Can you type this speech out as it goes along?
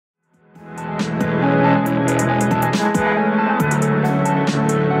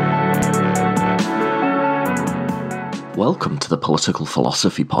Welcome to the Political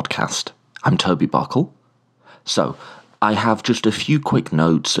Philosophy Podcast. I'm Toby Buckle. So, I have just a few quick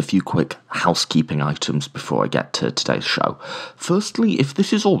notes, a few quick housekeeping items before I get to today's show. Firstly, if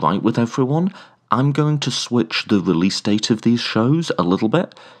this is alright with everyone, I'm going to switch the release date of these shows a little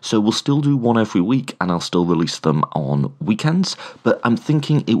bit, so we'll still do one every week and I'll still release them on weekends, but I'm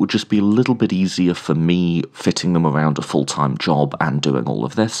thinking it would just be a little bit easier for me fitting them around a full-time job and doing all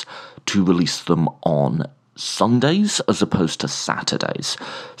of this to release them on Sundays as opposed to Saturdays.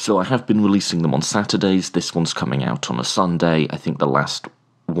 So I have been releasing them on Saturdays. This one's coming out on a Sunday. I think the last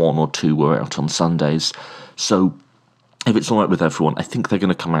one or two were out on Sundays. So if it's alright with everyone, I think they're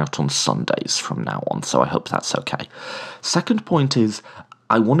going to come out on Sundays from now on, so I hope that's okay. Second point is,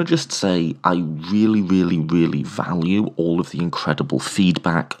 I want to just say I really value all of the incredible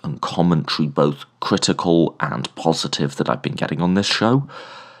feedback and commentary, both critical and positive, that I've been getting on this show.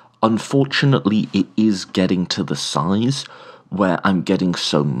 Unfortunately, it is getting to the size where I'm getting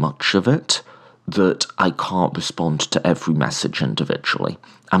so much of it that I can't respond to every message individually.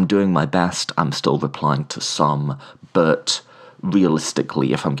 I'm doing my best, I'm still replying to some, but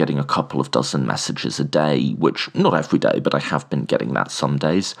realistically, if I'm getting a couple of dozen messages a day, which not every day, but I have been getting that some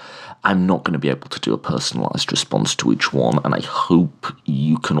days, I'm not going to be able to do a personalised response to each one, and I hope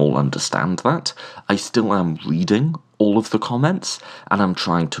you can all understand that. I still am reading all of the comments, and I'm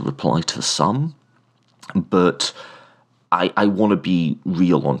trying to reply to some, but I want to be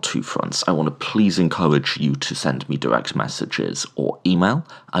real on two fronts. I want to please encourage you to send me direct messages or email.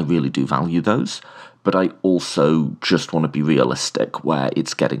 I really do value those. But I also just want to be realistic where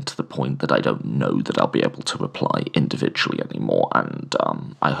it's getting to the point that I don't know that I'll be able to reply individually anymore, and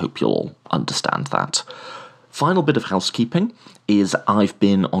I hope you'll all understand that. Final bit of housekeeping is I've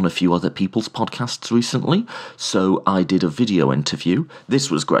been on a few other people's podcasts recently, so I did a video interview. This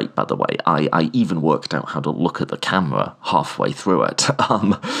was great, by the way. I even worked out how to look at the camera halfway through it.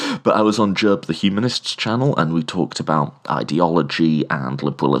 But I was on Jerb the Humanist's channel, and we talked about ideology and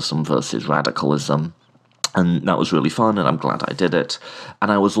liberalism versus radicalism. And that was really fun, and I'm glad I did it. And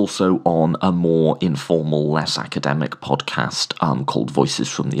I was also on a more informal, less academic podcast called Voices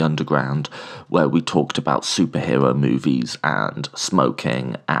from the Underground, where we talked about superhero movies and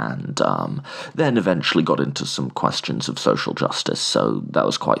smoking, and then eventually got into some questions of social justice, so that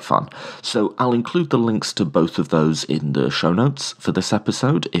was quite fun. So I'll include the links to both of those in the show notes for this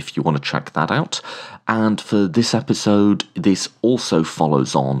episode, if you want to check that out. And for this episode, this also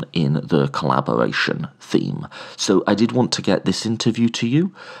follows on in the collaboration theme. So I did want to get this interview to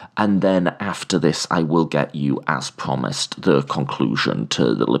you, and then after this I will get you, as promised, the conclusion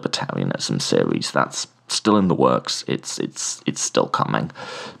to the libertarianism series. That's still in the works. It's still coming.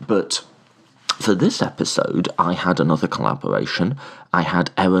 But for this episode, I had another collaboration. I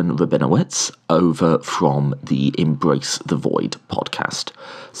had Aaron Rabinowitz over from the Embrace the Void podcast.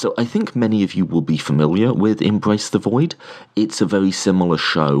 So I think many of you will be familiar with Embrace the Void. It's a very similar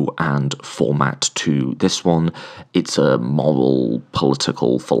show and format to this one. It's a moral,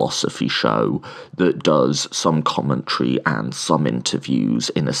 political philosophy show that does some commentary and some interviews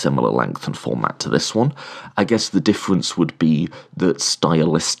in a similar length and format to this one. I guess the difference would be that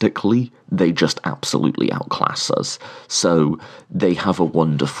stylistically, they just absolutely outclass us. So they have a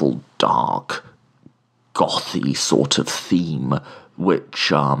wonderful, dark, gothy sort of theme,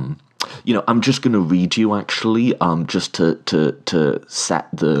 which, I'm just going to read you, actually, just to set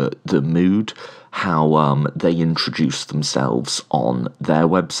the mood, how they introduce themselves on their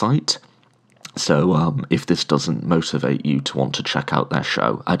website. So if this doesn't motivate you to want to check out their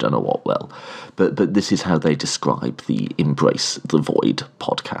show, I don't know what will. But this is how they describe the Embrace the Void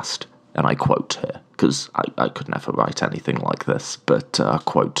podcast. And I quote here, because I could never write anything like this, but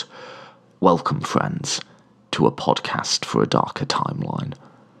quote, "Welcome, friends, to a podcast for a darker timeline.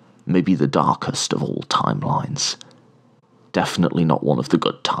 Maybe the darkest of all timelines. Definitely not one of the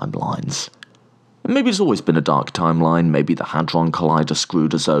good timelines. Maybe it's always been a dark timeline, maybe the Hadron Collider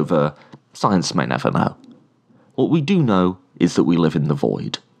screwed us over. Science may never know. What we do know is that we live in the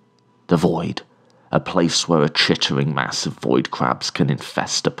void. The void. A place where a chittering mass of void crabs can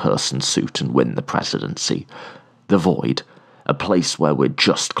infest a person suit and win the presidency. The void. A place where we're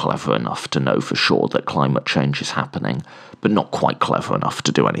just clever enough to know for sure that climate change is happening, but not quite clever enough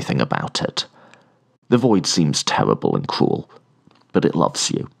to do anything about it. The void seems terrible and cruel, but it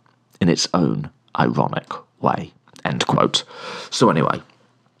loves you, in its own ironic way." End quote. So anyway,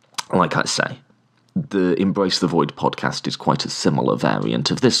 like I say, the Embrace the Void podcast is quite a similar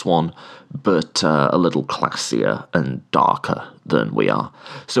variant of this one, but a little classier and darker than we are.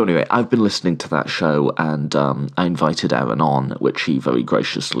 So anyway, I've been listening to that show, and I invited Aaron on, which he very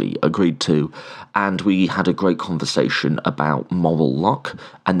graciously agreed to, and we had a great conversation about moral luck,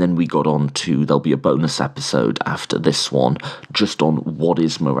 and then we got on to, there'll be a bonus episode after this one, just on what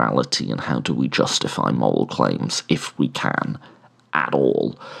is morality and how do we justify moral claims, if we can at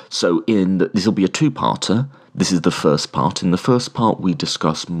all. So this will be a two-parter. This is the first part. In the first part, we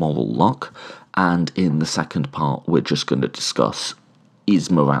discuss moral luck, and in the second part, we're just going to discuss, is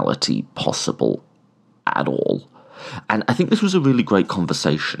morality possible at all? And I think this was a really great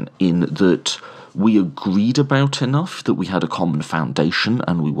conversation in that we agreed about enough that we had a common foundation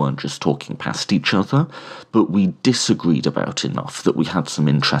and we weren't just talking past each other, but we disagreed about enough that we had some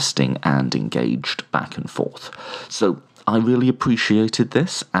interesting and engaged back and forth. So I really appreciated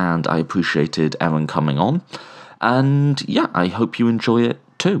this, and I appreciated Aaron coming on, and yeah, I hope you enjoy it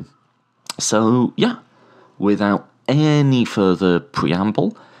too. So yeah, without any further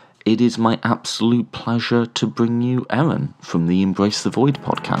preamble, it is my absolute pleasure to bring you Aaron from the Embrace the Void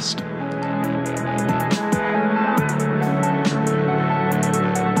podcast.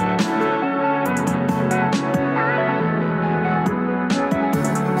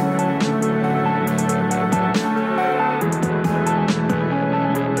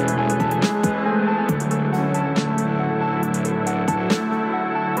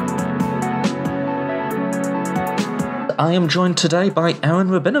 I am joined today by Aaron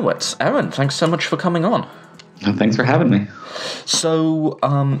Rabinowitz. Aaron, thanks so much for coming on. Thanks for having me. So,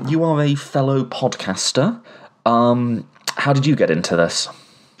 you are a fellow podcaster. How did you get into this?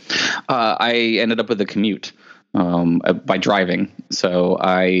 I ended up with a commute by driving. So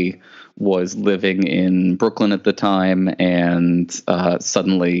I was living in Brooklyn at the time and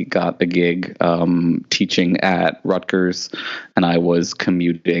suddenly got a gig teaching at Rutgers, and I was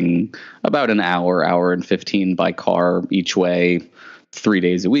commuting about an hour and 15 by car each way 3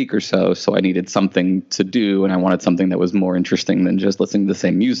 days a week or so. So I needed something to do, and I wanted something that was more interesting than just listening to the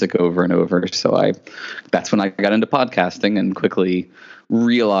same music over and over. So that's when I got into podcasting and quickly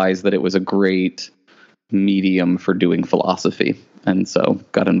realized that it was a great medium for doing philosophy. And so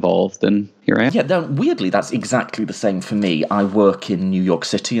got involved, and here I am. Yeah, weirdly, that's exactly the same for me. I work in New York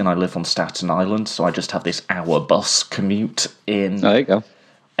City, and I live on Staten Island, so I just have this hour bus commute in there you go.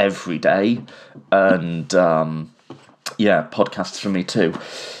 Every day. And, yeah, podcasts for me too.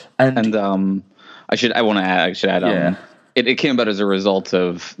 And I should add, yeah. It came about as a result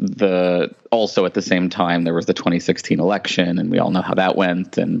of also at the same time, there was the 2016 election, and we all know how that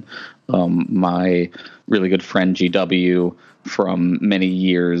went. And my really good friend GW from many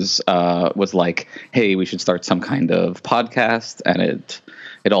years was like, hey, we should start some kind of podcast. And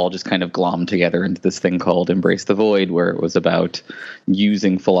it all just kind of glommed together into this thing called Embrace the Void, where it was about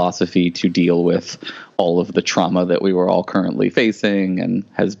using philosophy to deal with all of the trauma that we were all currently facing, and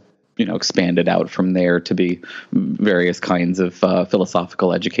has expanded out from there to be various kinds of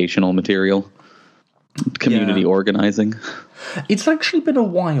philosophical educational material, community organizing. It's actually been a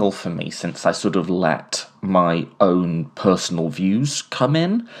while for me since I sort of let my own personal views come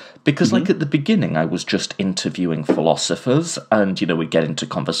in, because like at the beginning I was just interviewing philosophers, and we'd get into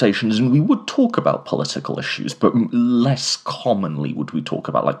conversations and we would talk about political issues, but less commonly would we talk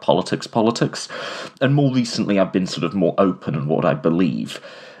about like politics. And more recently I've been sort of more open in what I believe.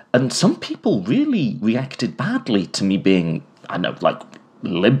 And some people really reacted badly to me being,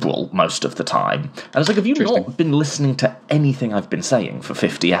 liberal most of the time. And I was like, have you not been listening to anything I've been saying for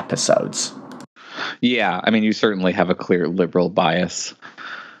 50 episodes? Yeah, I mean, you certainly have a clear liberal bias,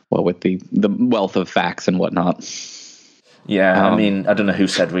 with the wealth of facts and whatnot. Yeah, I mean, I don't know who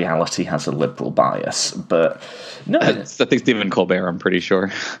said reality has a liberal bias, but no. I think Stephen Colbert, I'm pretty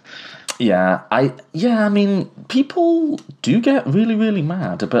sure. Yeah, I mean, people do get really, really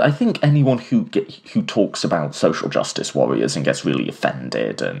mad, but I think anyone who talks about social justice warriors and gets really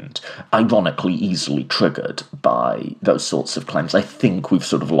offended and ironically easily triggered by those sorts of claims, I think we've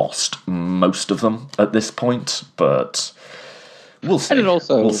sort of lost most of them at this point, but we'll see. And it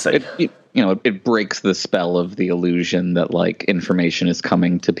also, we'll see. It breaks the spell of the illusion that information is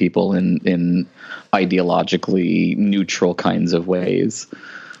coming to people in ideologically neutral kinds of ways.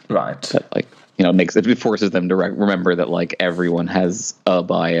 Right. That, it forces them to remember that everyone has a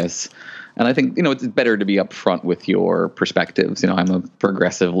bias. And I think, it's better to be upfront with your perspectives. I'm a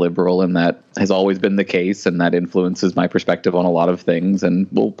progressive liberal, and that has always been the case, and that influences my perspective on a lot of things, and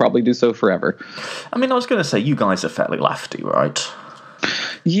will probably do so forever. I mean, I was going to say, you guys are fairly lefty, right?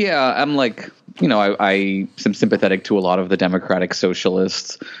 Yeah, I'm like, I am sympathetic to a lot of the democratic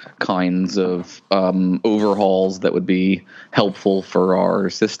socialist kinds of overhauls that would be helpful for our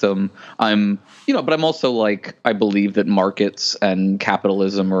system. But I'm also like, I believe that markets and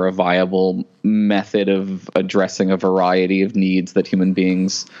capitalism are a viable method of addressing a variety of needs that human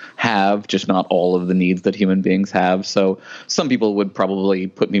beings have, just not all of the needs that human beings have. So some people would probably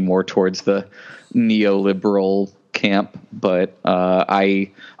put me more towards the neoliberal camp, but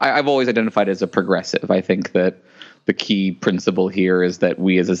I've always identified as a progressive. I think that the key principle here is that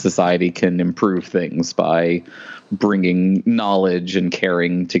we as a society can improve things by bringing knowledge and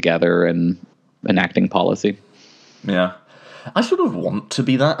caring together and enacting policy. Yeah. I sort of want to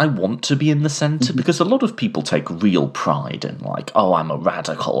be that. I want to be in the centre, because a lot of people take real pride in, like, oh, I'm so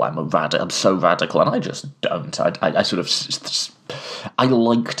radical, and I just don't. I sort of, I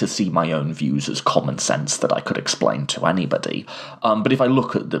like to see my own views as common sense that I could explain to anybody. But if I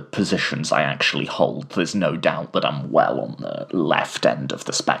look at the positions I actually hold, there's no doubt that I'm well on the left end of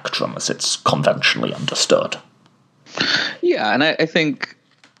the spectrum, as it's conventionally understood. Yeah, and I think,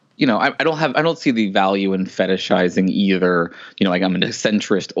 I don't see the value in fetishizing either, like I'm an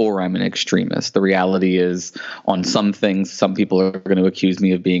centrist or I'm an extremist. The reality is, on some things, some people are going to accuse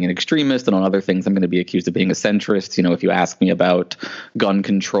me of being an extremist, and on other things, I'm going to be accused of being a centrist. If you ask me about gun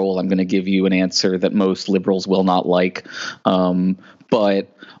control, I'm going to give you an answer that most liberals will not like. But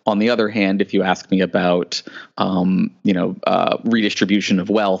on the other hand, if you ask me about, redistribution of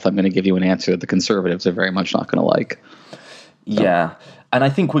wealth, I'm going to give you an answer that the conservatives are very much not going to like. So. Yeah. And I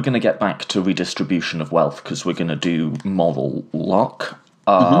think we're going to get back to redistribution of wealth, because we're going to do moral luck,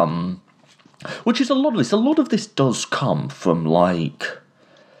 which is a lot of this. A lot of this does come from, like,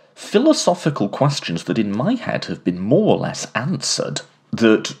 philosophical questions that in my head have been more or less answered,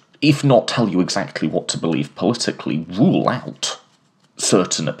 that, if not tell you exactly what to believe politically, rule out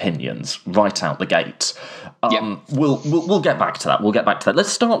certain opinions right out the gate. We'll get back to that.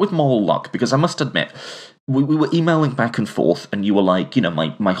 Let's start with moral luck, because I must admit, we were emailing back and forth, and you were like,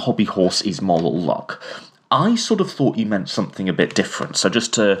 my hobby horse is moral luck. I sort of thought you meant something a bit different. So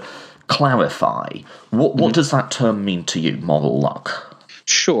just to clarify, what does that term mean to you, moral luck?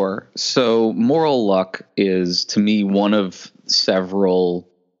 Sure. So moral luck is, to me, one of several.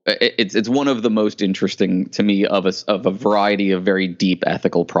 It's one of the most interesting to me of a variety of very deep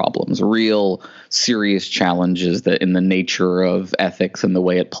ethical problems, real serious challenges that in the nature of ethics and the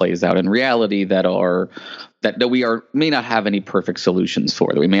way it plays out in reality that we may not have any perfect solutions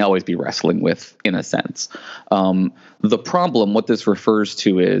for, that we may always be wrestling with, in a sense. The problem, what this refers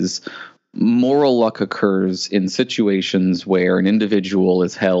to, is moral luck occurs in situations where an individual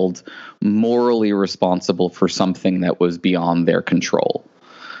is held morally responsible for something that was beyond their control.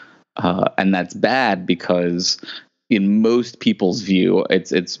 And that's bad because, in most people's view,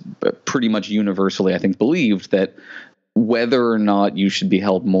 it's pretty much universally, I think, believed that whether or not you should be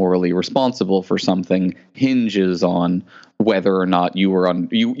held morally responsible for something hinges on whether or not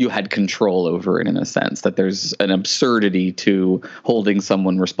you had control over it, in a sense, that there's an absurdity to holding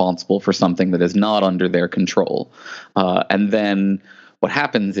someone responsible for something that is not under their control. And then what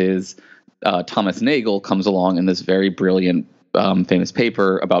happens is Thomas Nagel comes along in this very brilliant famous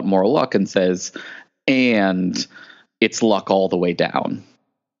paper about moral luck and says, and it's luck all the way down.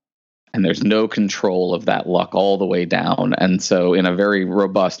 And there's no control of that luck all the way down. And so in a very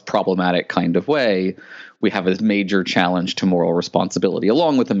robust, problematic kind of way, we have a major challenge to moral responsibility,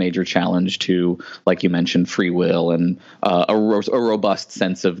 along with a major challenge to, like you mentioned, free will, and a robust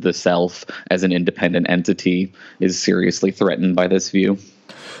sense of the self as an independent entity is seriously threatened by this view.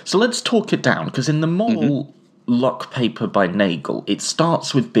 So let's talk it down, because in the moral luck paper by Nagel, it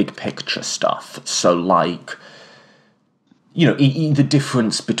starts with big picture stuff. So, like, the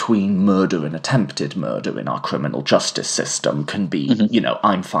difference between murder and attempted murder in our criminal justice system can be,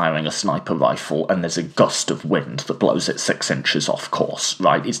 I'm firing a sniper rifle and there's a gust of wind that blows it 6 inches off course,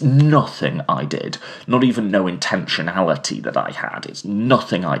 right? It's nothing I did. Not even no intentionality that I had. It's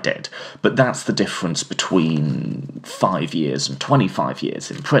nothing I did. But that's the difference between 5 years and 25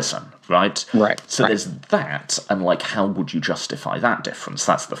 years in prison, right? Right. So there's that, and, like, how would you justify that difference?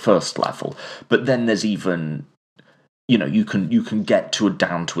 That's the first level. But then there's even... you can get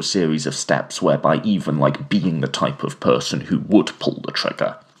down to a series of steps whereby even, like, being the type of person who would pull the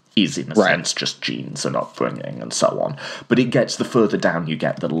trigger is, in a sense, just genes and upbringing and so on. But it gets, the further down you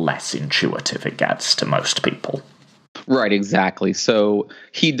get, the less intuitive it gets to most people. Right, exactly. So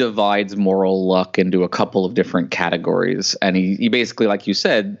he divides moral luck into a couple of different categories, and he basically, like you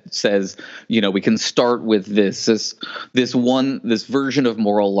said, says, we can start with this version of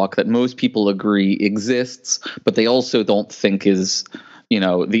moral luck that most people agree exists, but they also don't think is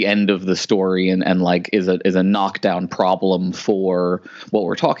the end of the story and like is a knockdown problem for what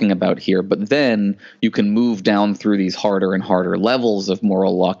we're talking about here. But then you can move down through these harder and harder levels of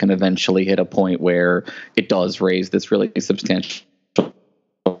moral luck and eventually hit a point where it does raise this really substantial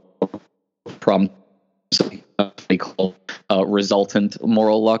problem called resultant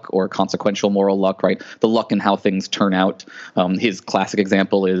moral luck or consequential moral luck, right? The luck in how things turn out. His classic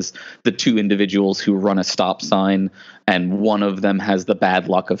example is the two individuals who run a stop sign, and one of them has the bad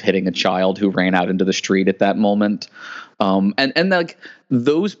luck of hitting a child who ran out into the street at that moment. And like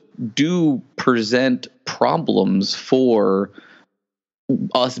those do present problems for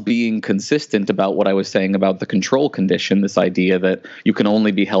us being consistent about what I was saying about the control condition, this idea that you can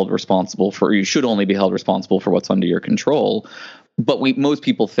only be held responsible for, or you should only be held responsible for what's under your control. But most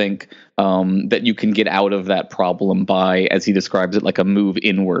people think that you can get out of that problem by, as he describes it, like a move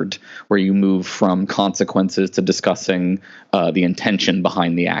inward, where you move from consequences to discussing the intention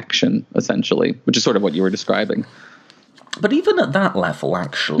behind the action, essentially, which is sort of what you were describing. But even at that level,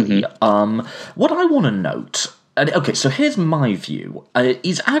 actually, what I want to note. Okay, so here's my view.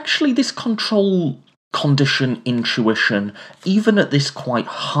 Is actually this control condition intuition, even at this quite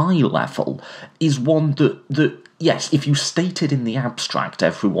high level, is one that yes, if you state it in the abstract,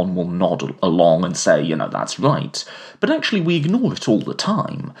 everyone will nod along and say, that's right. But actually, we ignore it all the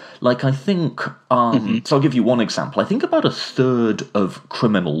time. Like, I think, so I'll give you one example. I think about a third of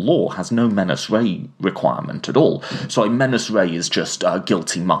criminal law has no menos rea requirement at all. So menos rea is just a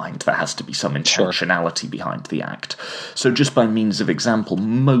guilty mind. There has to be some intentionality behind the act. So just by means of example,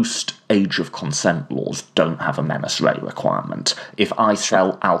 most age of consent laws don't have a menos rea requirement. If I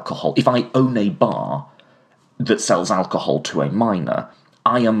sell alcohol, if I own a bar that sells alcohol to a minor,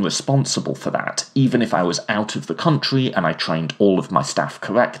 I am responsible for that, even if I was out of the country and I trained all of my staff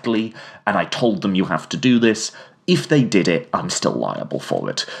correctly and I told them you have to do this. If they did it, I'm still liable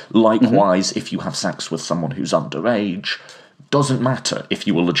for it. Likewise, if you have sex with someone who's underage, doesn't matter if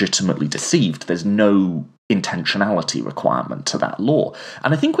you were legitimately deceived, there's no intentionality requirement to that law.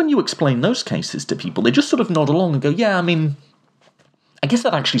 And I think when you explain those cases to people, they just sort of nod along and go, yeah, I mean, I guess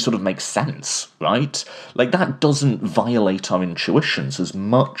that actually sort of makes sense, right? Like, that doesn't violate our intuitions as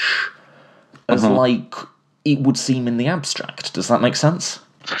much as, like, it would seem in the abstract. Does that make sense?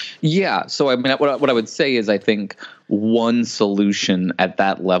 Yeah. So, I mean, what I would say is I think one solution at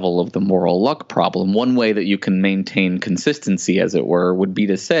that level of the moral luck problem, one way that you can maintain consistency, as it were, would be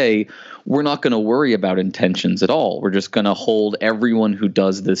to say, we're not going to worry about intentions at all. We're just going to hold everyone who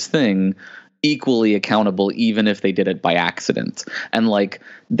does this thing equally accountable, even if they did it by accident. And like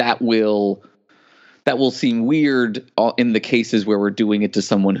that will seem weird in the cases where we're doing it to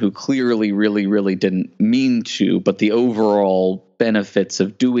someone who clearly really, really didn't mean to, but the overall benefits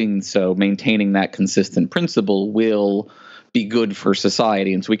of doing so, maintaining that consistent principle, will be good for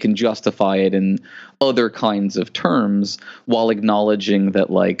society. And so we can justify it in other kinds of terms while acknowledging that,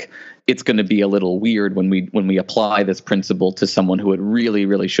 like, it's going to be a little weird when we apply this principle to someone who it really,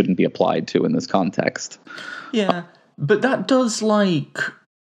 really shouldn't be applied to in this context. Yeah, but that does, like,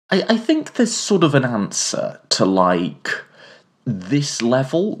 I think there's sort of an answer to, like, this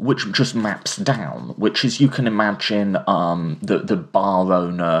level, which just maps down, which is you can imagine the bar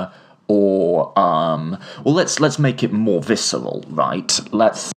owner, or well, let's make it more visceral, right?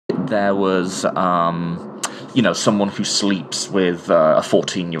 Let's say there was someone who sleeps with a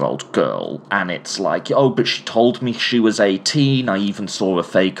 14-year-old girl, and it's like, oh, but she told me she was 18, I even saw a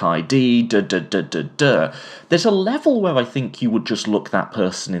fake ID, There's a level where I think you would just look that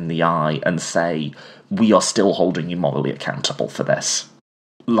person in the eye and say, we are still holding you morally accountable for this.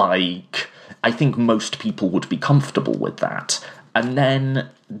 Like, I think most people would be comfortable with that. And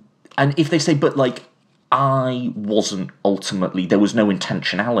if they say, but, like, I wasn't ultimately, there was no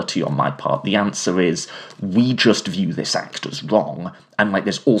intentionality on my part, the answer is, we just view this act as wrong, and, like,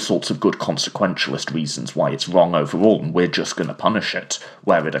 there's all sorts of good consequentialist reasons why it's wrong overall, and we're just going to punish it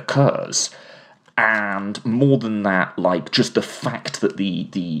where it occurs. And more than that, like, just the fact that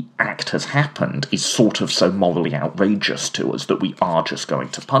the act has happened is sort of so morally outrageous to us that we are just going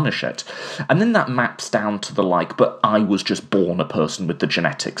to punish it. And then that maps down to the, like, but I was just born a person with the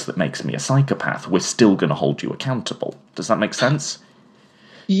genetics that makes me a psychopath. We're still going to hold you accountable. Does that make sense?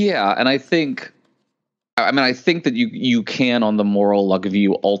 Yeah, and I think that you can, on the moral luck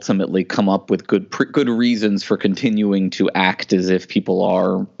view, ultimately come up with good reasons for continuing to act as if people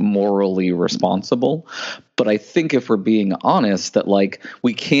are morally responsible. But I think, if we're being honest, that, like,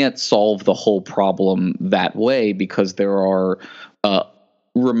 we can't solve the whole problem that way, because there are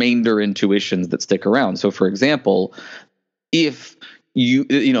remainder intuitions that stick around. So, for example, if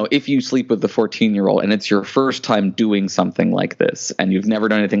if you sleep with the 14-year-old and it's your first time doing something like this and you've never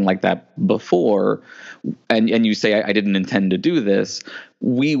done anything like that before, and you say, I didn't intend to do this,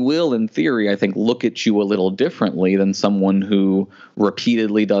 we will, in theory, I think, look at you a little differently than someone who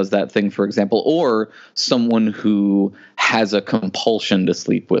repeatedly does that thing, for example, or someone who has a compulsion to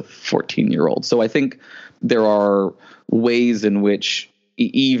sleep with 14-year-olds. So I think there are ways in which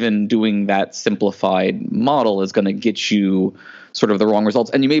even doing that simplified model is going to get you sort of the wrong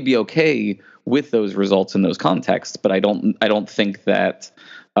results. And you may be okay with those results in those contexts, but I don't think that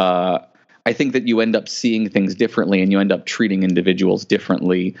I think that you end up seeing things differently and you end up treating individuals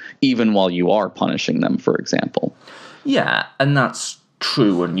differently, even while you are punishing them, for example. Yeah, and that's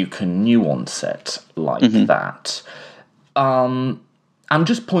true, and you can nuance it like that. I'm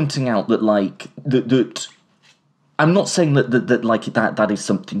just pointing out that, like, that I'm not saying that is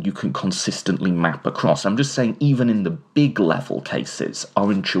something you can consistently map across. I'm just saying even in the big level cases,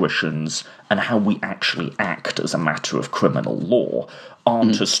 our intuitions and how we actually act as a matter of criminal law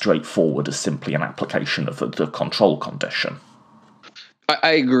aren't as straightforward as simply an application of the control condition.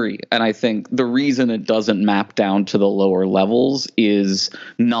 I agree. And I think the reason it doesn't map down to the lower levels is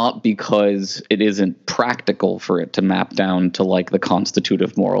not because it isn't practical for it to map down to like the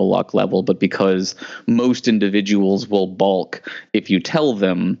constitutive moral luck level, but because most individuals will balk if you tell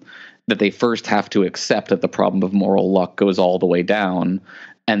them that they first have to accept that the problem of moral luck goes all the way down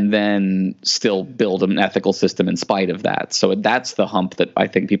and then still build an ethical system in spite of that. So that's the hump that I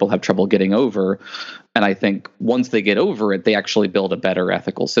think people have trouble getting over. And I think once they get over it, they actually build a better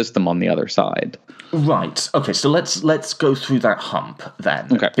ethical system on the other side. Right. Okay, so let's go through that hump then.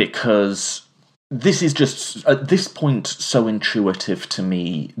 Okay. Because this is just, at this point, so intuitive to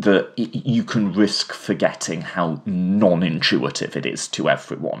me that you can risk forgetting how non-intuitive it is to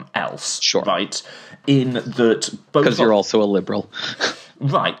everyone else. Sure. Right? In that both... Because you're also a liberal.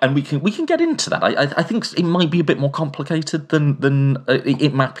 Right, and we can get into that. I think it might be a bit more complicated than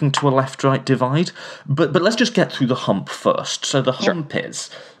it mapping to a left-right divide, but let's just get through the hump first. So the hump is,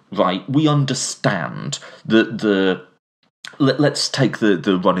 right, we understand that let's take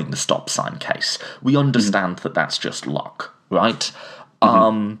the running the stop sign case. We understand that that's just luck, right?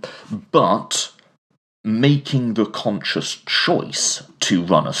 But making the conscious choice to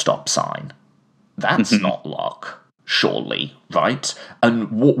run a stop sign, that's not luck. Surely, right? And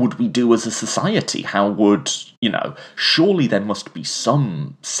what would we do as a society? How would, surely there must be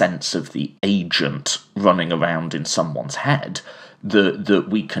some sense of the agent running around in someone's head that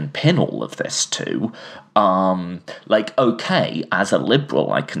we can pin all of this to. Okay, as a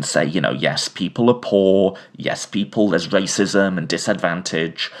liberal, I can say, yes, people are poor, yes, there's racism and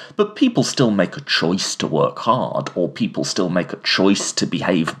disadvantage, but people still make a choice to work hard, or people still make a choice to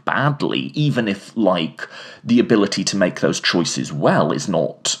behave badly, even if, the ability to make those choices well is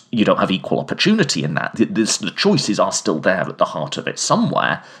not, you don't have equal opportunity in that. The choices are still there at the heart of it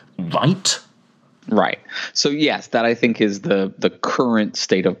somewhere, right? Right. So yes, that I think is the current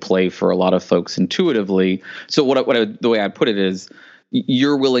state of play for a lot of folks intuitively. So the way I put it is,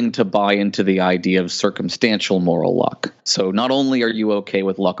 you're willing to buy into the idea of circumstantial moral luck. So not only are you okay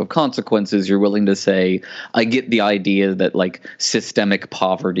with luck of consequences, you're willing to say, I get the idea that systemic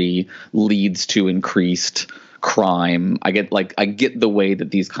poverty leads to increased crime. I get the way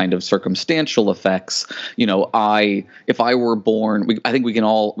that these kind of circumstantial effects, if I were born, I think we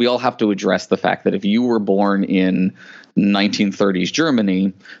all have to address the fact that if you were born in 1930s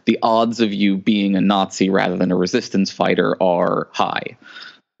Germany, the odds of you being a Nazi rather than a resistance fighter are high.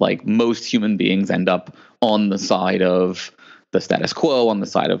 Most human beings end up on the side of the status quo, on the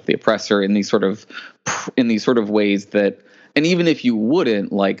side of the oppressor in these sort of ways that, and even if you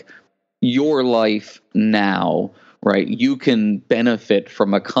wouldn't, your life now, right, you can benefit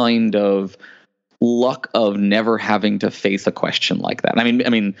from a kind of luck of never having to face a question like that. I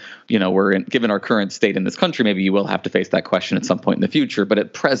mean, given our current state in this country, maybe you will have to face that question at some point in the future, but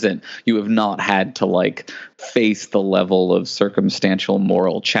at present, you have not had to face the level of circumstantial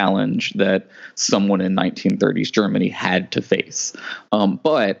moral challenge that someone in 1930s Germany had to face.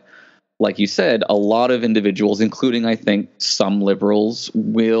 But like you said, a lot of individuals, including, I think, some liberals,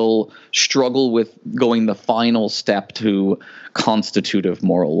 will struggle with going the final step to constitutive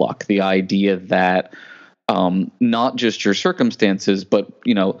moral luck. The idea that not just your circumstances, but,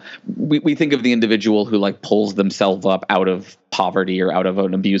 we think of the individual who pulls themselves up out of poverty or out of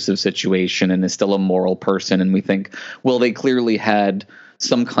an abusive situation and is still a moral person. And we think, well, they clearly had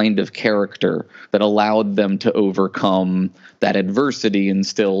some kind of character that allowed them to overcome that adversity and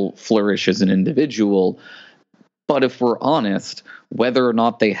still flourish as an individual. But if we're honest, whether or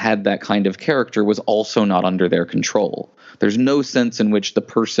not they had that kind of character was also not under their control. There's no sense in which the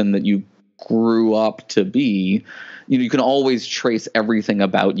person that you grew up to be, you can always trace everything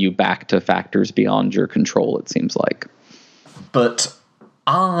about you back to factors beyond your control, it seems like. But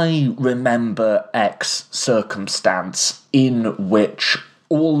I remember X circumstance in which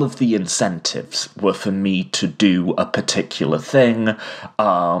all of the incentives were for me to do a particular thing.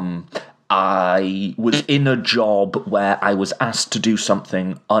 I was in a job where I was asked to do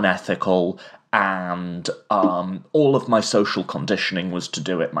something unethical, and all of my social conditioning was to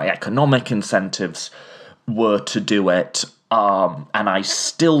do it. My economic incentives were to do it, and I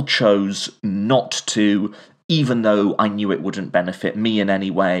still chose not to, even though I knew it wouldn't benefit me in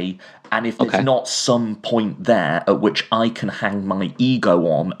any way. And if there's not some point there at which I can hang my ego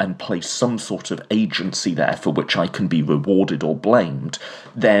on and place some sort of agency there for which I can be rewarded or blamed,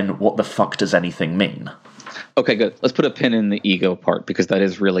 then what the fuck does anything mean? Okay, good. Let's put a pin in the ego part, because that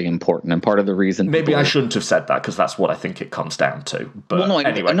is really important. And part of the reason... Maybe I shouldn't have said that, because that's what I think it comes down to. But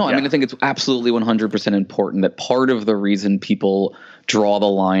anyway, I mean, I think it's absolutely 100% important that part of the reason people draw the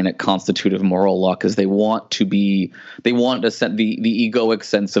line at constitutive moral luck is they want to set the egoic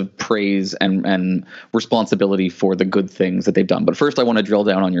sense of praise and responsibility for the good things that they've done. But first, I want to drill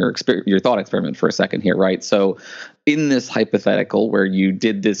down on your thought experiment for a second here, right? So in this hypothetical where you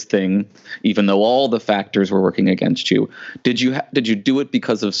did this thing, even though all the factors were working against you, did you do it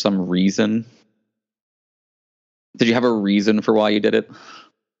because of some reason? Did you have a reason for why you did it?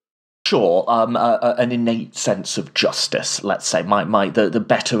 Sure, an innate sense of justice, let's say. The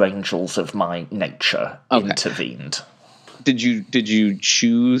better angels of my nature intervened. Did you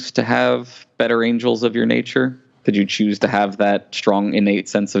choose to have better angels of your nature? Did you choose to have that strong innate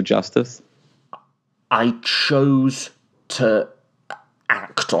sense of justice? I chose to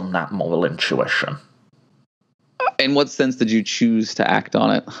act on that moral intuition. In what sense did you choose to act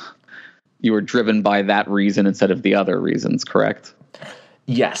on it? You were driven by that reason instead of the other reasons, correct?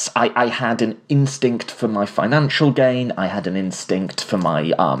 Yes, I had an instinct for my financial gain, I had an instinct for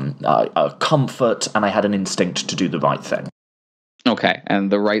my comfort, and I had an instinct to do the right thing. Okay,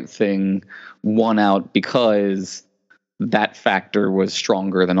 and the right thing won out because that factor was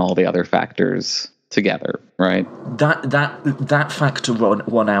stronger than all the other factors together, right? That factor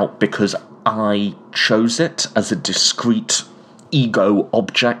won out because I chose it as a discrete ego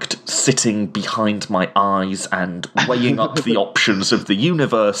object sitting behind my eyes and weighing up the options of the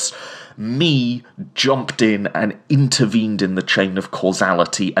universe. Me jumped in and intervened in the chain of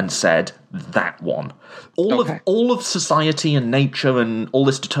causality and said, that one. All of society and nature and all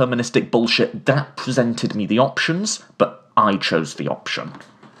this deterministic bullshit, that presented me the options, but I chose the option.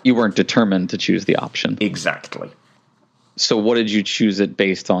 You weren't determined to choose the option. Exactly. So what did you choose it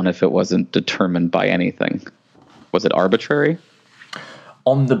based on if it wasn't determined by anything? Was it arbitrary?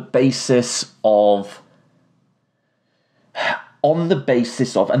 On the basis of, and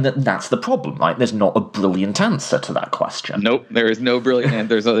that's the problem, right? There's not a brilliant answer to that question. Nope, there is no brilliant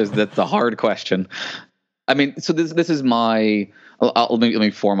answer. That's a hard question. I mean, so this is my. Let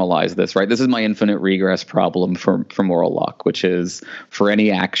me formalize this, right? This is my infinite regress problem for moral luck, which is for any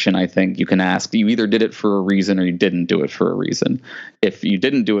action, I think you can ask, you either did it for a reason or you didn't do it for a reason. If you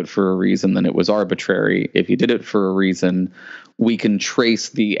didn't do it for a reason, then it was arbitrary. If you did it for a reason, we can trace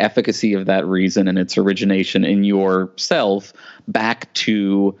the efficacy of that reason and its origination in yourself back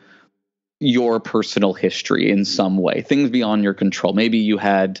to your personal history in some way, things beyond your control. Maybe you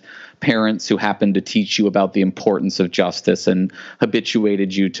had parents who happened to teach you about the importance of justice and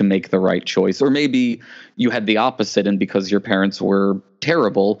habituated you to make the right choice. Or maybe you had the opposite, and because your parents were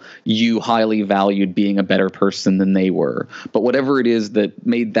terrible, you highly valued being a better person than they were. But whatever it is that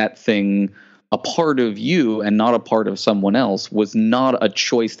made that thing a part of you and not a part of someone else was not a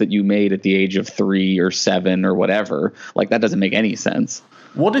choice that you made at the age of 3 or 7 or whatever. Like, that doesn't make any sense.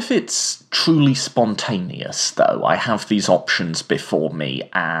 What if it's truly spontaneous, though? I have these options before me,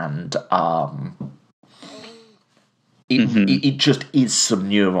 and it just is some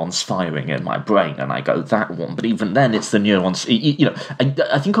neurons firing in my brain, and I go, that one. But even then, it's the neurons.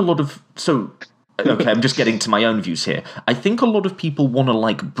 I think a lot of... Okay, I'm just getting to my own views here. I think a lot of people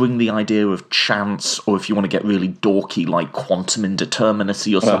want to, bring the idea of chance, or if you want to get really dorky, quantum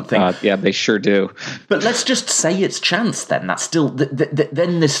indeterminacy or something. Yeah, they sure do. But let's just say it's chance, then. That's still...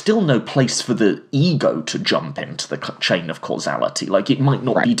 then there's still no place for the ego to jump into the chain of causality. It might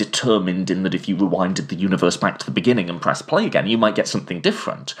not be determined in that if you rewinded the universe back to the beginning and press play again, you might get something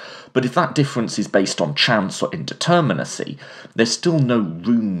different. But if that difference is based on chance or indeterminacy, there's still no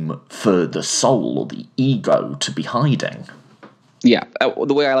room for the soul or the ego to be hiding. Yeah,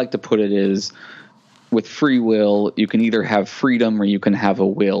 the way I like to put it is, with free will, you can either have freedom or you can have a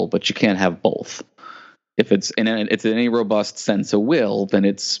will, but you can't have both. If it's in any robust sense a will, then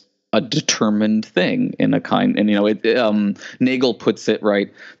it's a determined thing in a kind. And Nagel puts it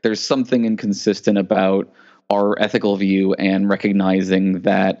right. There's something inconsistent about our ethical view and recognizing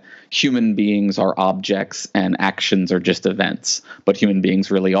that human beings are objects and actions are just events, but human beings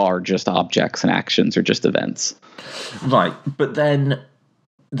really are just objects and actions are just events. Right, but then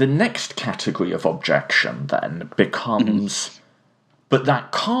the next category of objection then becomes, but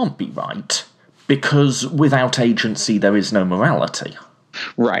that can't be right, because without agency there is no morality.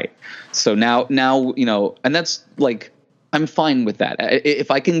 Right. So now, and that's like, I'm fine with that.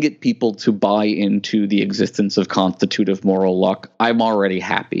 If I can get people to buy into the existence of constitutive moral luck, I'm already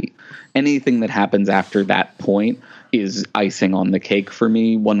happy. Anything that happens after that point is icing on the cake for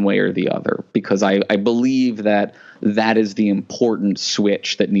me, one way or the other, because I believe that is the important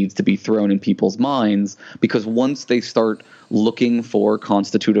switch that needs to be thrown in people's minds, because once they start looking for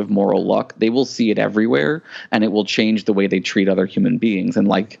constitutive moral luck, they will see it everywhere, and it will change the way they treat other human beings. And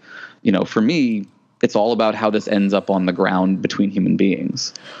for me, it's all about how this ends up on the ground between human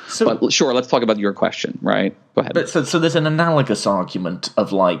beings. But sure, let's talk about your question, right? Go ahead. But so there's an analogous argument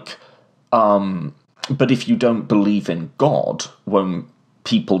of but if you don't believe in God, won't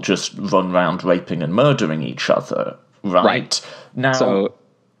people just run around raping and murdering each other, right? Now,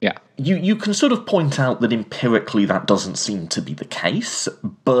 yeah. You can sort of point out that empirically that doesn't seem to be the case,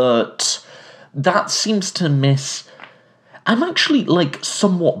 but that seems to miss... I'm actually,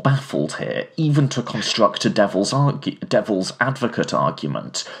 somewhat baffled here, even to construct a devil's advocate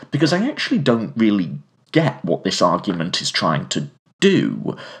argument, because I actually don't really get what this argument is trying to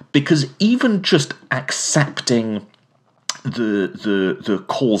do, because even just accepting the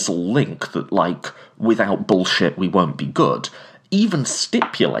causal link that, without bullshit we won't be good, even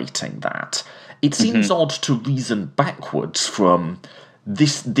stipulating that, it seems odd to reason backwards from...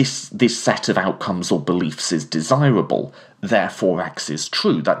 This set of outcomes or beliefs is desirable, therefore X is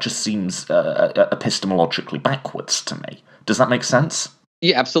true. That just seems epistemologically backwards to me. Does that make sense?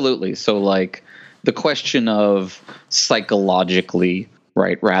 Yeah, absolutely. So, the question of psychologically,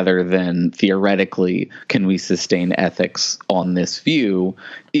 right, rather than theoretically, can we sustain ethics on this view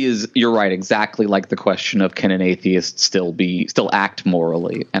is, you're right, exactly like the question of can an atheist still act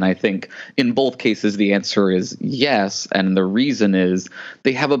morally? And I think in both cases the answer is yes, and the reason is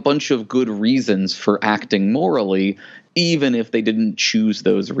they have a bunch of good reasons for acting morally, even if they didn't choose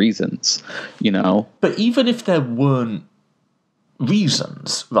those reasons, But even if there weren't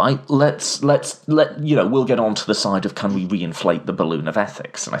reasons, right? We'll get on to the side of can we reinflate the balloon of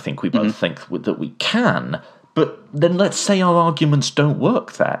ethics, and I think we both think that we can. But then let's say our arguments don't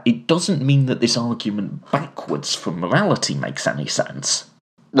work there. It doesn't mean that this argument backwards from morality makes any sense.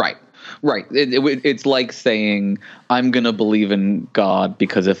 Right. It's like saying, I'm going to believe in God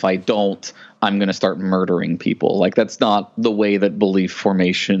because if I don't, I'm going to start murdering people. That's not the way that belief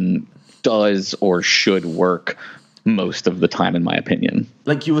formation does or should work most of the time, in my opinion.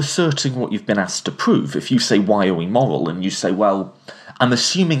 You're asserting what you've been asked to prove. If you say, why are we moral? And you say, well, I'm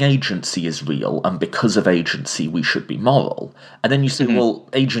assuming agency is real, and because of agency we should be moral. And then you say, well,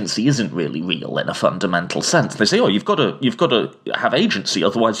 agency isn't really real in a fundamental sense. They say, oh, you've got to have agency,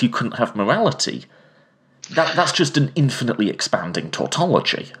 otherwise you couldn't have morality. That's just an infinitely expanding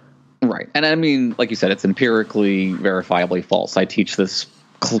tautology. Right. And I mean, like you said, it's empirically verifiably false. I teach this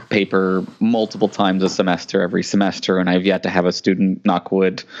paper multiple times a semester, every semester, and I've yet to have a student, knock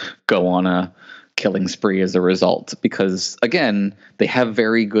wood, go on a killing spree as a result, because again, they have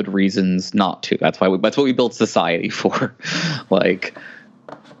very good reasons not to. That's what we built society for.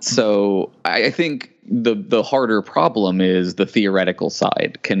 So I think the harder problem is the theoretical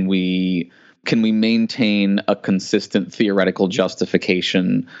side. Can we maintain a consistent theoretical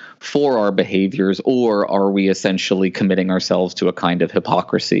justification for our behaviors, or are we essentially committing ourselves to a kind of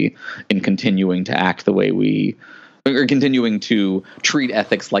hypocrisy in continuing to act the way or continuing to treat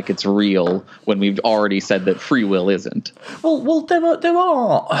ethics like it's real when we've already said that free will isn't? Well,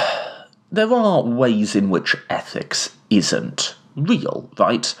 there are ways in which ethics isn't real,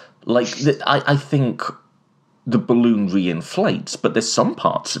 right? I think the balloon reinflates, but there's some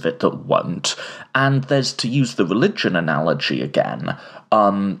parts of it that won't. And there's, to use the religion analogy again,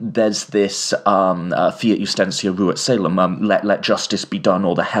 there's this fiat justitia ruat caelum, let justice be done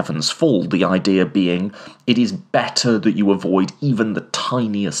or the heavens fall, the idea being it is better that you avoid even the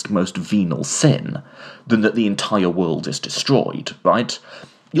tiniest, most venial sin than that the entire world is destroyed, right?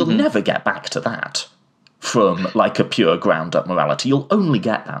 You'll never get back to that from, a pure ground-up morality. You'll only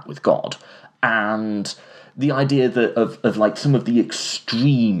get that with God. And the idea that of some of the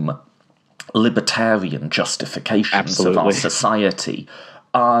extreme libertarian justifications of our society,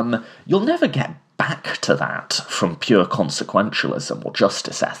 you'll never get back to that from pure consequentialism or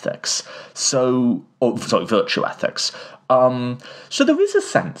justice ethics. Virtue ethics. So there is a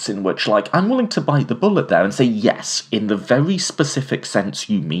sense in which, like, I'm willing to bite the bullet there and say, yes, in the very specific sense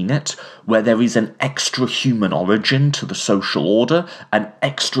you mean it, where there is an extra-human origin to the social order, and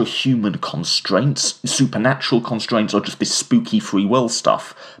extra-human constraints, supernatural constraints, or just this spooky free will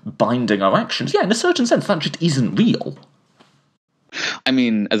stuff binding our actions. Yeah, in a certain sense, that just isn't real. I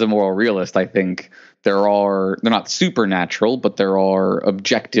mean, as a moral realist, I think they're not supernatural, but there are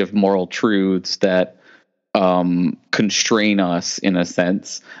objective moral truths that constrain us in a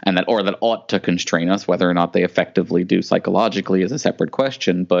sense, and that ought to constrain us. Whether or not they effectively do psychologically is a separate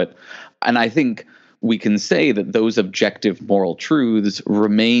question. And I think we can say that those objective moral truths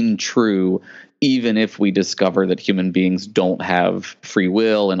remain true even if we discover that human beings don't have free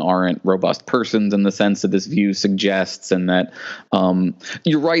will and aren't robust persons in the sense that this view suggests, and that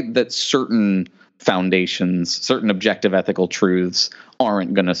you're right that certain foundations, certain objective ethical truths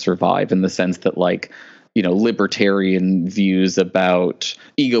aren't going to survive, in the sense that, like, libertarian views about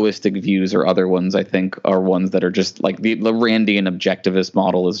egoistic views or other ones, I think, are ones that are just like the Randian objectivist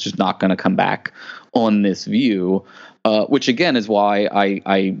model is just not going to come back on this view, which again is why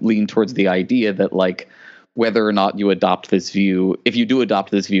I lean towards the idea that, like, whether or not you adopt this view, if you do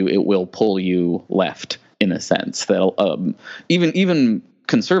adopt this view, it will pull you left in a sense. That even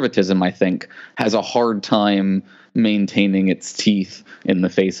conservatism, I think, has a hard time maintaining its teeth in the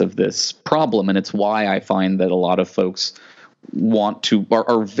face of this problem. And it's why I find that a lot of folks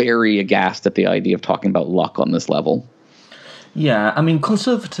are very aghast at the idea of talking about luck on this level. Yeah, I mean,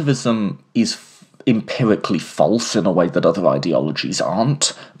 conservatism is empirically false in a way that other ideologies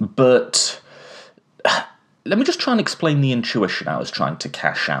aren't, but let me just try and explain the intuition I was trying to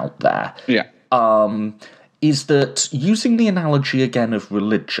cash out there. Yeah. Is that, using the analogy again of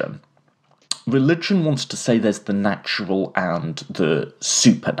religion wants to say there's the natural and the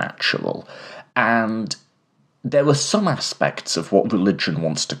supernatural. And there are some aspects of what religion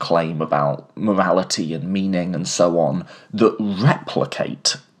wants to claim about morality and meaning and so on that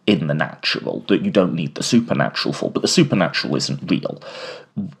replicate in the natural, that you don't need the supernatural for, but the supernatural isn't real.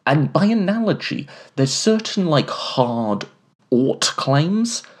 And by analogy, there's certain, like, hard ought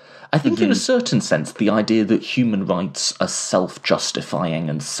claims. I think in a certain sense, the idea that human rights are self-justifying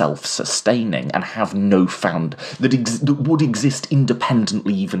and self-sustaining and have no that would exist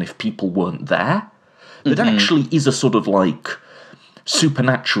independently even if people weren't there, that actually is a sort of, like,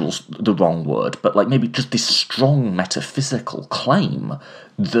 supernatural's the wrong word, but, like, maybe just this strong metaphysical claim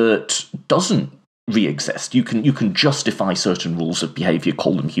that doesn't re-exist. You can justify certain rules of behaviour,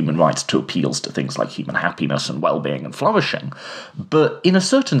 call them human rights, to appeals to things like human happiness and well-being and flourishing, but in a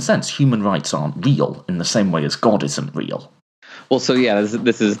certain sense, human rights aren't real in the same way as God isn't real. Well, so yeah,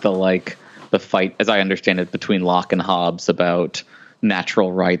 this is the fight, as I understand it, between Locke and Hobbes about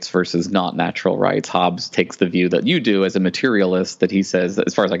natural rights versus not natural rights. Hobbes takes the view that you do as a materialist, that he says,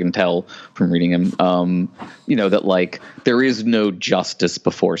 as far as I can tell from reading him, that, like, there is no justice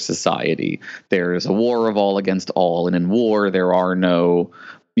before society. There's a war of all against all, and in war there are no,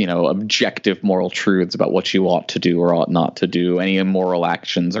 objective moral truths about what you ought to do or ought not to do. Any immoral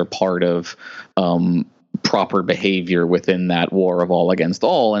actions are part of proper behavior within that war of all against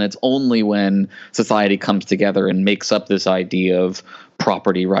all. And it's only when society comes together and makes up this idea of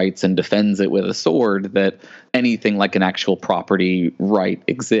property rights and defends it with a sword that anything like an actual property right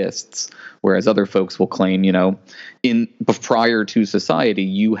exists. Whereas other folks will claim, prior to society,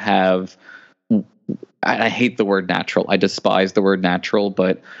 you have, I hate the word natural. I despise the word natural,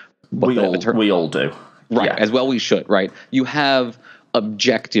 but we all do. Right. Yeah. As well we should, right? You have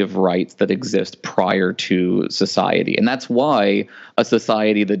objective rights that exist prior to society. And that's why a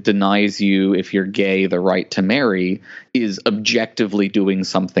society that denies you, if you're gay, the right to marry is objectively doing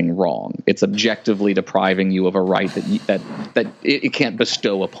something wrong. It's objectively depriving you of a right that it can't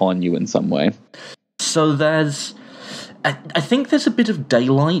bestow upon you in some way. So I think there's a bit of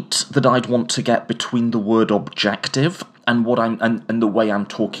daylight that I'd want to get between the word objective and what and the way I'm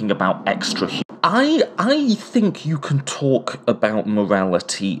talking about extra. I think you can talk about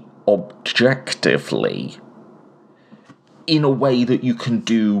morality objectively in a way that you can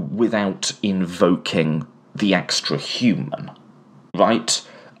do without invoking the extra human, right?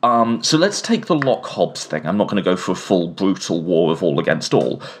 So let's take the Locke-Hobbes thing. I'm not going to go for a full brutal war of all against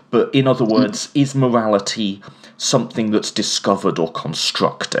all, but in other words, is morality something that's discovered or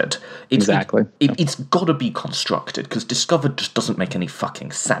constructed? Exactly. It's got to be constructed, because discovered just doesn't make any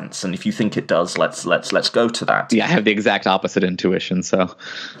fucking sense. And if you think it does, let's go to that. Yeah, I have the exact opposite intuition, so...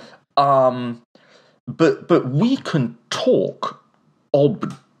 But we can talk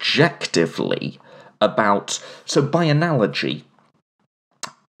objectively about, so by analogy,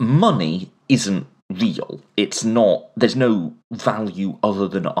 money isn't real. It's not, there's no value other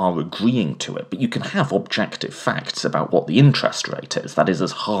than our agreeing to it, but you can have objective facts about what the interest rate is. That is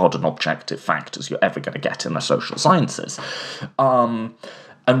as hard an objective fact as you're ever going to get in the social sciences.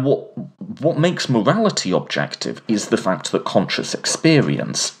 And what makes morality objective is the fact that conscious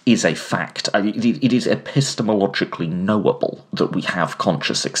experience is a fact. It is epistemologically knowable that we have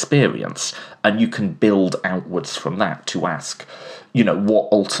conscious experience, and you can build outwards from that to ask, what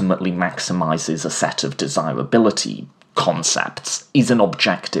ultimately maximizes a set of desirability concepts is an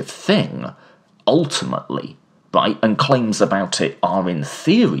objective thing, ultimately, right? And claims about it are, in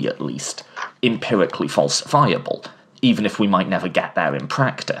theory at least, empirically falsifiable, even if we might never get there in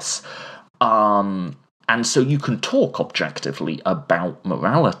practice. And so you can talk objectively about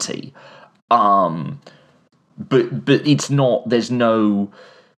morality, but it's not, there's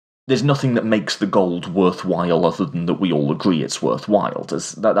nothing that makes the gold worthwhile other than that we all agree it's worthwhile.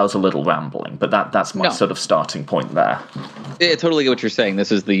 That was a little rambling, but that's my sort of starting point there. I totally get what you're saying.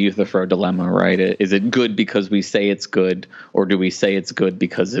 This is the Euthyphro dilemma, right? Is it good because we say it's good, or do we say it's good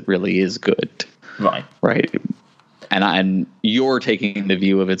because it really is good? Right. Right. And you're taking the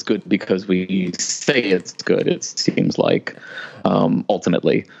view of it's good because we say it's good, it seems like,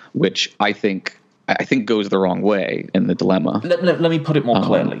 ultimately, which I think goes the wrong way in the dilemma. Let me put it more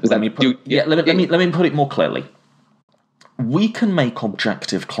clearly. Let me put it more clearly. We can make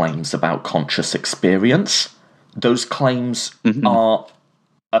objective claims about conscious experience. Those claims are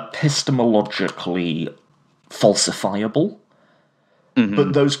epistemologically falsifiable.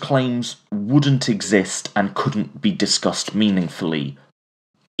 But those claims wouldn't exist and couldn't be discussed meaningfully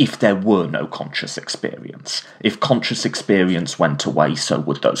if there were no conscious experience. If conscious experience went away, so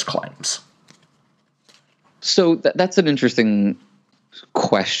would those claims. So that's an interesting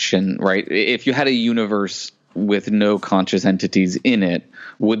question, right? If you had a universe with no conscious entities in it,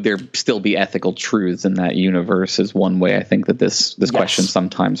 would there still be ethical truths in that universe is one way I think that this question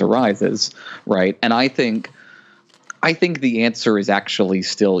sometimes arises, right? And I think the answer is actually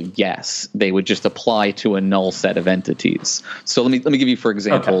still yes. They would just apply to a null set of entities. So let me give you, for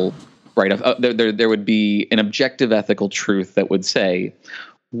example, right? There would be an objective ethical truth that would say,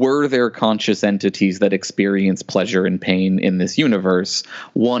 were there conscious entities that experience pleasure and pain in this universe,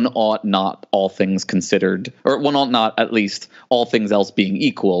 one ought not, all things considered, or one ought not, at least all things else being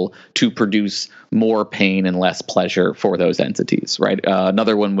equal, to produce more pain and less pleasure for those entities, right?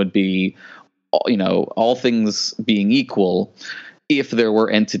 Another one would be, all things being equal, if there were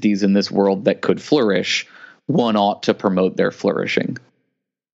entities in this world that could flourish, one ought to promote their flourishing.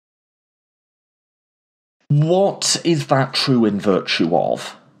 What is that true in virtue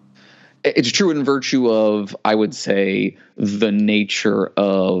of? It's true in virtue of, I would say, the nature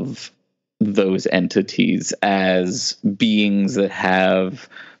of those entities as beings that have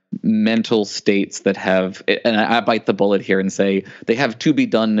mental states that have, and I bite the bullet here and say they have to be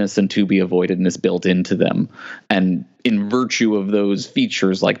doneness and to be avoidedness built into them. And in virtue of those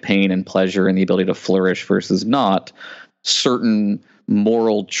features like pain and pleasure and the ability to flourish versus not, certain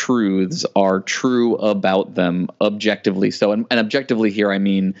moral truths are true about them objectively. So, and objectively here, I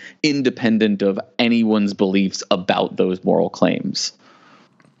mean independent of anyone's beliefs about those moral claims.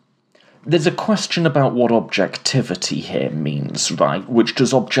 There's a question about what objectivity here means, right? Which,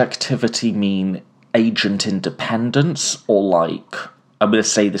 does objectivity mean agent independence, or like, I'm going to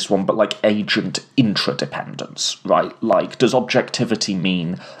say this one, but like agent intradependence, right? Like, does objectivity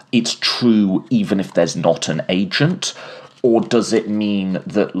mean it's true even if there's not an agent? Or does it mean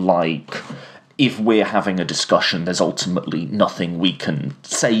that, like, if we're having a discussion, there's ultimately nothing we can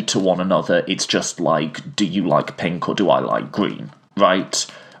say to one another, it's just like, do you like pink or do I like green, right?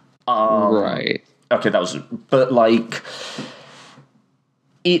 Right. Okay, that was... But, like,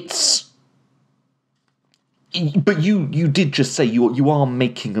 it's... But you did just say you are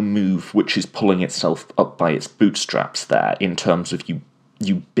making a move which is pulling itself up by its bootstraps there, in terms of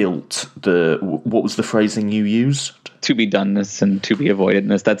you built the... What was the phrasing you used? To be doneness and to be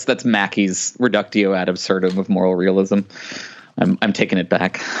avoidedness. That's Mackey's reductio ad absurdum of moral realism. I'm taking it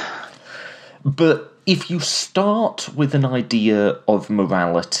back. But if you start with an idea of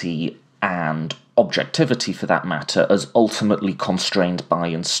morality and objectivity, for that matter, as ultimately constrained by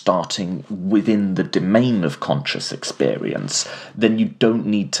and starting within the domain of conscious experience, then you don't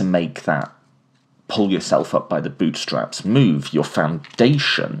need to make that pull yourself up by the bootstraps move. Your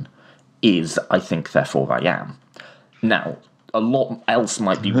foundation is, I think, therefore I am. Now, a lot else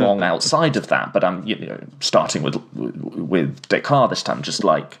might be wrong outside of that, but I'm starting with Descartes this time, just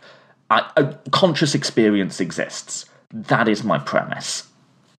like, conscious experience exists. That is my premise.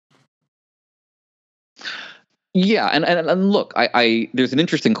 Yeah, and look, I there's an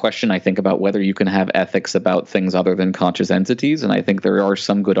interesting question, I think, about whether you can have ethics about things other than conscious entities, and I think there are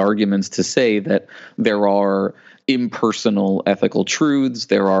some good arguments to say that there are impersonal ethical truths,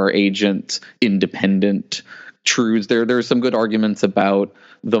 there are agent-independent truths. There's some good arguments about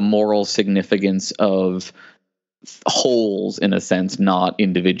the moral significance of wholes, in a sense, not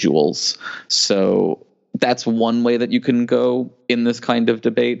individuals. So that's one way that you can go in this kind of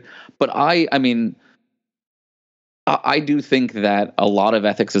debate. But I mean, I do think that a lot of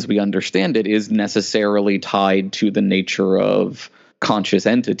ethics as we understand it is necessarily tied to the nature of conscious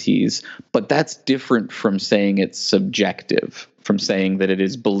entities, but that's different from saying it's subjective, from saying that it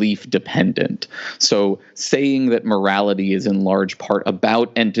is belief dependent. So saying that morality is in large part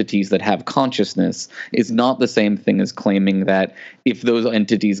about entities that have consciousness is not the same thing as claiming that if those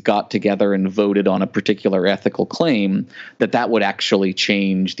entities got together and voted on a particular ethical claim, that would actually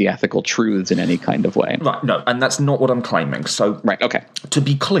change the ethical truths in any kind of way. Right, no, and that's not what I'm claiming. So, right, okay. To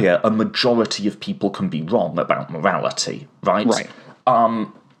be clear, a majority of people can be wrong about morality, right? Right.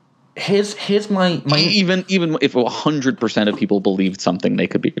 Here's my even if 100% of people believed something, they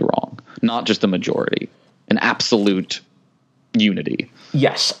could be wrong. Not just a majority, an absolute unity.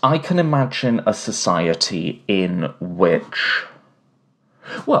 Yes, I can imagine a society in which,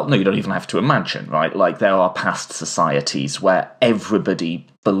 well, no, you don't even have to imagine, right? Like, there are past societies where everybody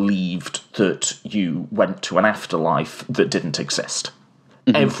believed that you went to an afterlife that didn't exist.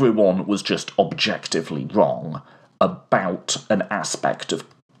 Mm-hmm. Everyone was just objectively wrong about an aspect of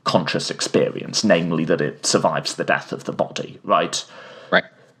conscious experience, namely that it survives the death of the body, right? Right.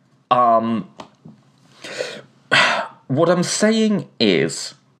 What I'm saying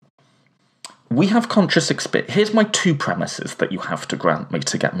is, we have conscious experience. Here's my two premises that you have to grant me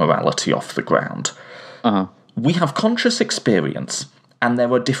to get morality off the ground. Uh-huh. We have conscious experience, and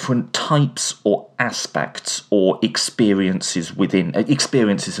there are different types or aspects or experiences within...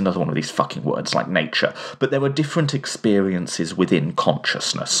 Experience is another one of these fucking words, like nature. But there are different experiences within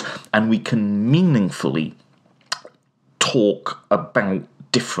consciousness, and we can meaningfully talk about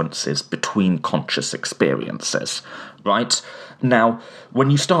differences between conscious experiences, right? Now, when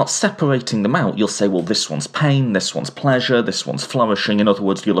you start separating them out, you'll say, well, this one's pain, this one's pleasure, this one's flourishing. In other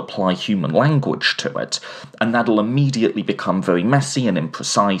words, you'll apply human language to it, and that'll immediately become very messy and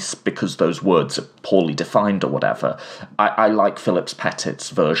imprecise because those words are poorly defined or whatever. I like Phillips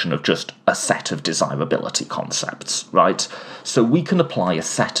Pettit's version of just a set of desirability concepts, right? So we can apply a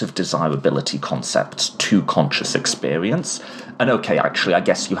set of desirability concepts to conscious experience. And okay, actually, I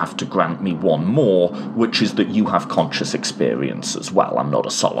guess you have to grant me one more, which is that you have conscious experience as well. I'm not a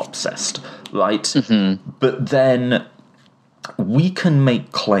solipsist, right? Mm-hmm. But then we can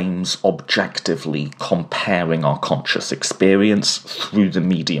make claims objectively comparing our conscious experience through the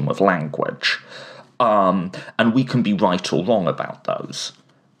medium of language. And we can be right or wrong about those.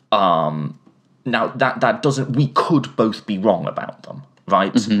 Now, that doesn't... We could both be wrong about them.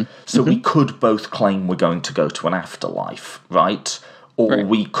 Right? Mm-hmm. So we could both claim we're going to go to an afterlife, right? Or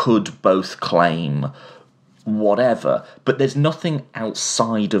we could both claim whatever. But there's nothing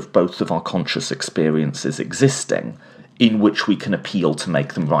outside of both of our conscious experiences existing in which we can appeal to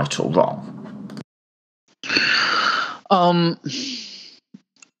make them right or wrong.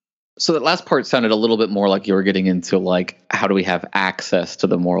 So that last part sounded a little bit more like you were getting into, like, how do we have access to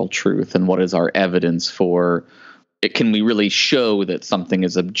the moral truth and what is our evidence for... Can we really show that something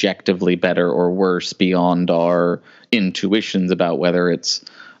is objectively better or worse beyond our intuitions about whether it's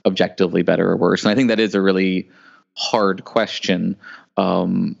objectively better or worse? And I think that is a really hard question.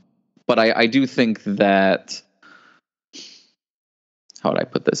 But I do think that... How would I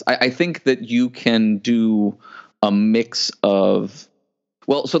put this? I think that you can do a mix of...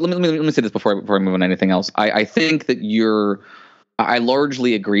 Well, so let me say this before I move on to anything else. I think that I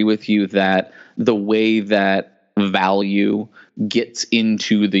largely agree with you that the way that value gets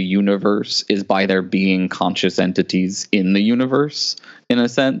into the universe is by there being conscious entities in the universe, in a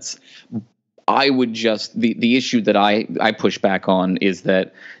sense. I would just... The issue that I push back on is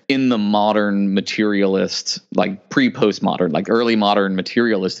that in the modern materialist, like pre-postmodern, like early modern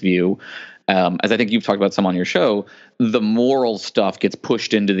materialist view, as I think you've talked about some on your show, the moral stuff gets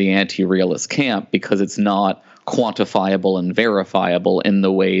pushed into the anti-realist camp because it's not quantifiable and verifiable in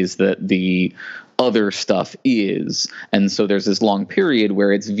the ways that the other stuff is. And so there's this long period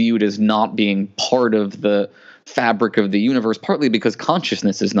where it's viewed as not being part of the fabric of the universe, partly because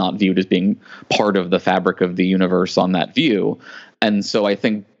consciousness is not viewed as being part of the fabric of the universe on that view. And so I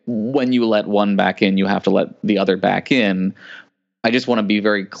think when you let one back in, you have to let the other back in. I just want to be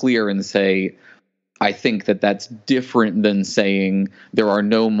very clear and say, I think that that's different than saying there are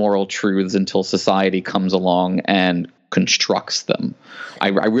no moral truths until society comes along and constructs them. I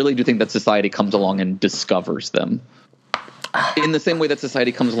really do think that society comes along and discovers them. In the same way that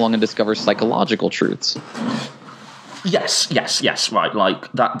society comes along and discovers psychological truths. Yes, right.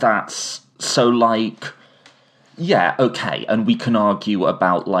 Like that's so like, yeah, okay. And we can argue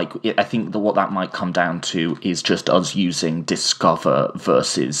about like, I think that what that might come down to is just us using discover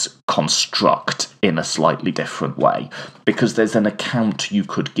versus construct in a slightly different way. Because there's an account you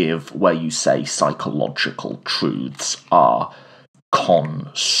could give where you say psychological truths are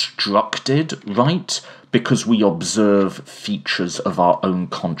constructed, right? Because we observe features of our own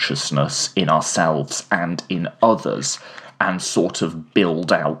consciousness in ourselves and in others and sort of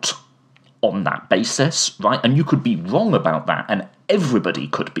build out on that basis, right? And you could be wrong about that, and everybody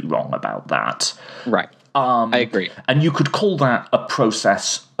could be wrong about that. Right. I agree. And you could call that a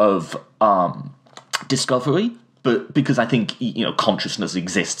process of discovery, but because I think, you know, consciousness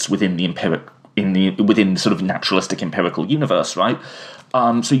exists within the within sort of naturalistic empirical universe, right?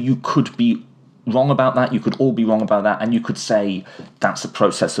 So you could be wrong about that, you could all be wrong about that, and you could say that's a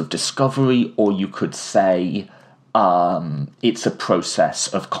process of discovery, or you could say it's a process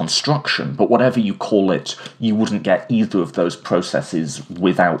of construction. But whatever you call it, you wouldn't get either of those processes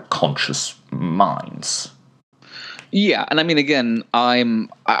without conscious minds. Yeah, and I mean, again, I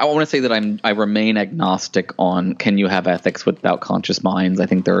want to say that I remain agnostic on can you have ethics without conscious minds. I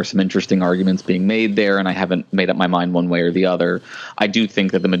think there are some interesting arguments being made there, and I haven't made up my mind one way or the other. I do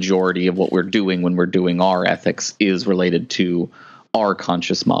think that the majority of what we're doing when we're doing our ethics is related to our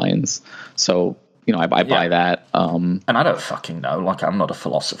conscious minds. So, you know, I buy that. And I don't fucking know. Like, I'm not a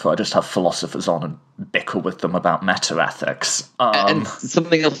philosopher. I just have philosophers on and bicker with them about meta-ethics. And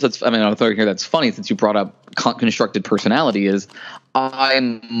something else that's, I mean, I'm throwing here that's funny since you brought up constructed personality is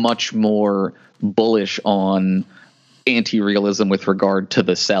I'm much more bullish on anti-realism with regard to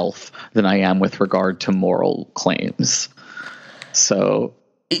the self than I am with regard to moral claims. So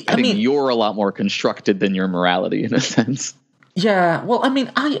I think you're a lot more constructed than your morality in a sense. Yeah, well, I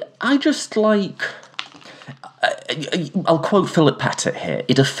mean, I just like... I'll quote Philip Pettit here.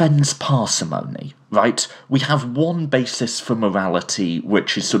 It offends parsimony, right? We have one basis for morality,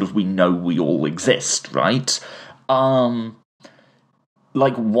 which is sort of we know we all exist, right?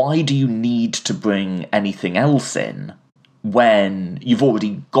 Like, why do you need to bring anything else in when you've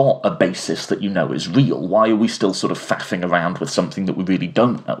already got a basis that you know is real? Why are we still sort of faffing around with something that we really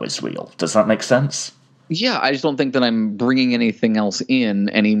don't know is real? Does that make sense? Yeah, I just don't think that I'm bringing anything else in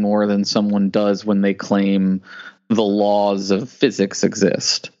any more than someone does when they claim the laws of physics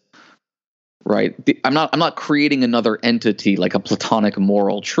exist. Right? I'm not creating another entity like a platonic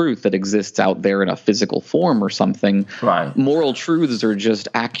moral truth that exists out there in a physical form or something. Right. Moral truths are just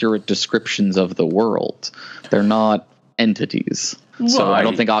accurate descriptions of the world. They're not entities. Right. So I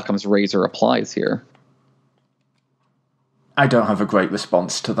don't think Occam's razor applies here. I don't have a great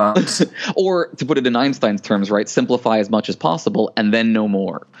response to that. Or to put it in Einstein's terms, right? Simplify as much as possible and then no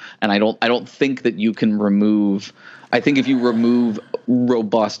more. And I don't think that you can remove. I think if you remove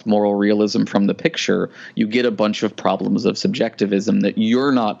robust moral realism from the picture, you get a bunch of problems of subjectivism that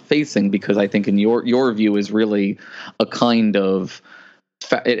you're not facing, because I think in your view is really a kind of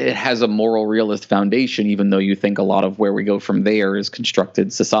it has a moral realist foundation, even though you think a lot of where we go from there is constructed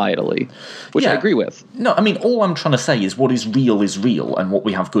societally, which I agree with. No, I mean, all I'm trying to say is what is real, and what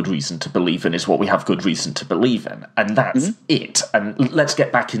we have good reason to believe in is what we have good reason to believe in. And that's it. And let's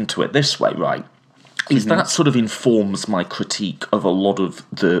get back into it this way, right? Is that sort of informs my critique of a lot of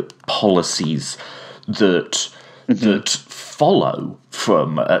the policies that follow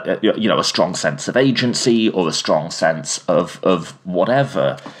from a strong sense of agency or a strong sense of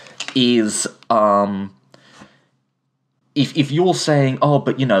whatever is if you're saying, oh,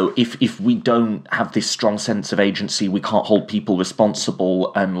 but if we don't have this strong sense of agency, we can't hold people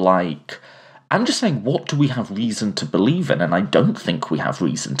responsible, and like, I'm just saying, what do we have reason to believe in? And I don't think we have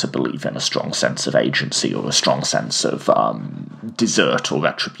reason to believe in a strong sense of agency or a strong sense of desert or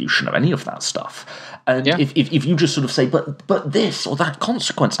retribution or any of that stuff. And if you just sort of say, but this or that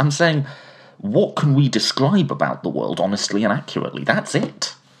consequence, I'm saying, what can we describe about the world honestly and accurately? That's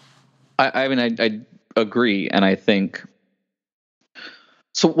it. I mean, I agree, and I think...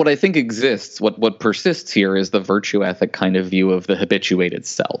 So what I think exists, what persists here is the virtue ethic kind of view of the habituated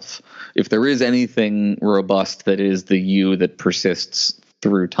self. If there is anything robust that is the you that persists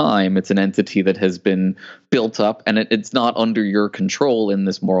through time. It's an entity that has been built up, and it's not under your control in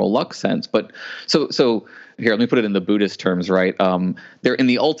this moral luck sense. But so here, let me put it in the Buddhist terms, right? There, in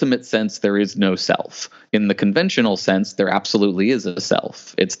the ultimate sense, there is no self. In the conventional sense, there absolutely is a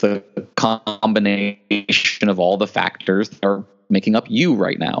self. It's the combination of all the factors that are making up you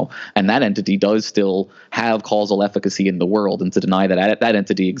right now, and that entity does still have causal efficacy in the world. And to deny that that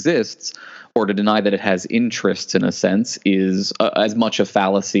entity exists, or to deny that it has interests in a sense, is as much a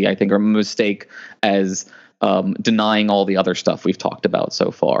fallacy, I think, or a mistake as denying all the other stuff we've talked about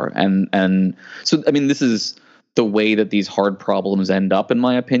so far. And so, I mean, this is the way that these hard problems end up, in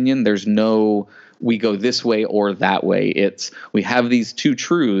my opinion. There's no we go this way or that way. It's we have these two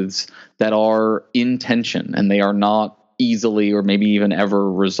truths that are in tension, and they are not easily or maybe even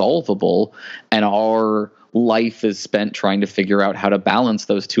ever resolvable, and our life is spent trying to figure out how to balance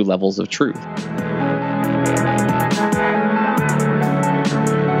those two levels of truth.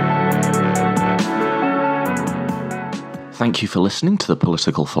 Thank you for listening to the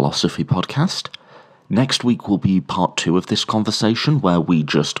Political Philosophy Podcast. Next week will be part 2 of this conversation, where we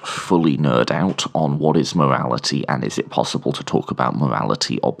just fully nerd out on what is morality and is it possible to talk about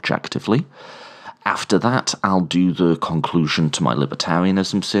morality objectively. After that, I'll do the conclusion to my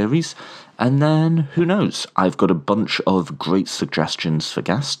libertarianism series, and then, who knows, I've got a bunch of great suggestions for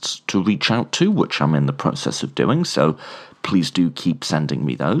guests to reach out to, which I'm in the process of doing, so please do keep sending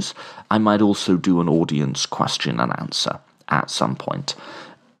me those. I might also do an audience question and answer at some point.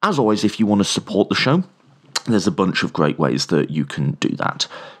 As always, if you want to support the show, there's a bunch of great ways that you can do that.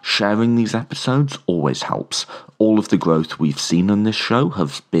 Sharing these episodes always helps. All of the growth we've seen on this show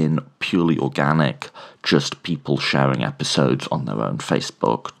has been purely organic, just people sharing episodes on their own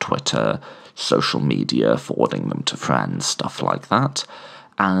Facebook, Twitter, social media, forwarding them to friends, stuff like that.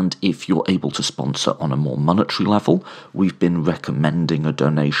 And if you're able to sponsor on a more monetary level, we've been recommending a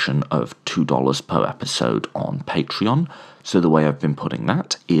donation of $2 per episode on Patreon. So the way I've been putting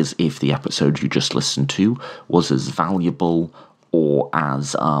that is, if the episode you just listened to was as valuable or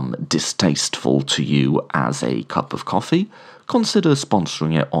as distasteful to you as a cup of coffee, consider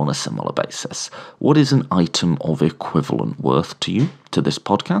sponsoring it on a similar basis. What is an item of equivalent worth to you, to this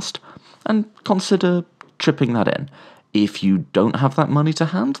podcast? And consider chipping that in. If you don't have that money to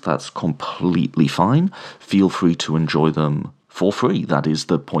hand, that's completely fine. Feel free to enjoy them for free. That is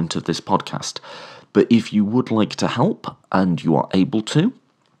the point of this podcast. But if you would like to help, and you are able to,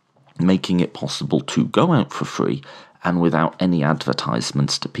 making it possible to go out for free and without any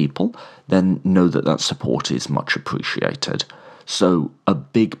advertisements to people, then know that that support is much appreciated. So a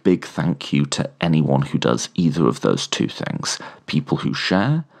big, big thank you to anyone who does either of those two things. People who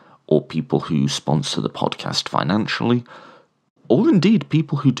share, or people who sponsor the podcast financially, or indeed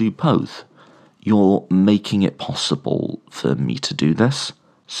people who do both. You're making it possible for me to do this,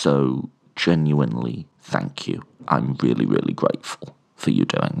 so genuinely thank you. I'm really, really grateful for you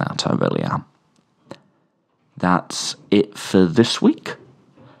doing that. I really am. That's it for this week.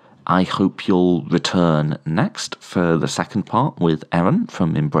 I hope you'll return next for the second part with Aaron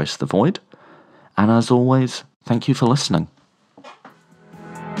from Embrace the Void. And as always, thank you for listening.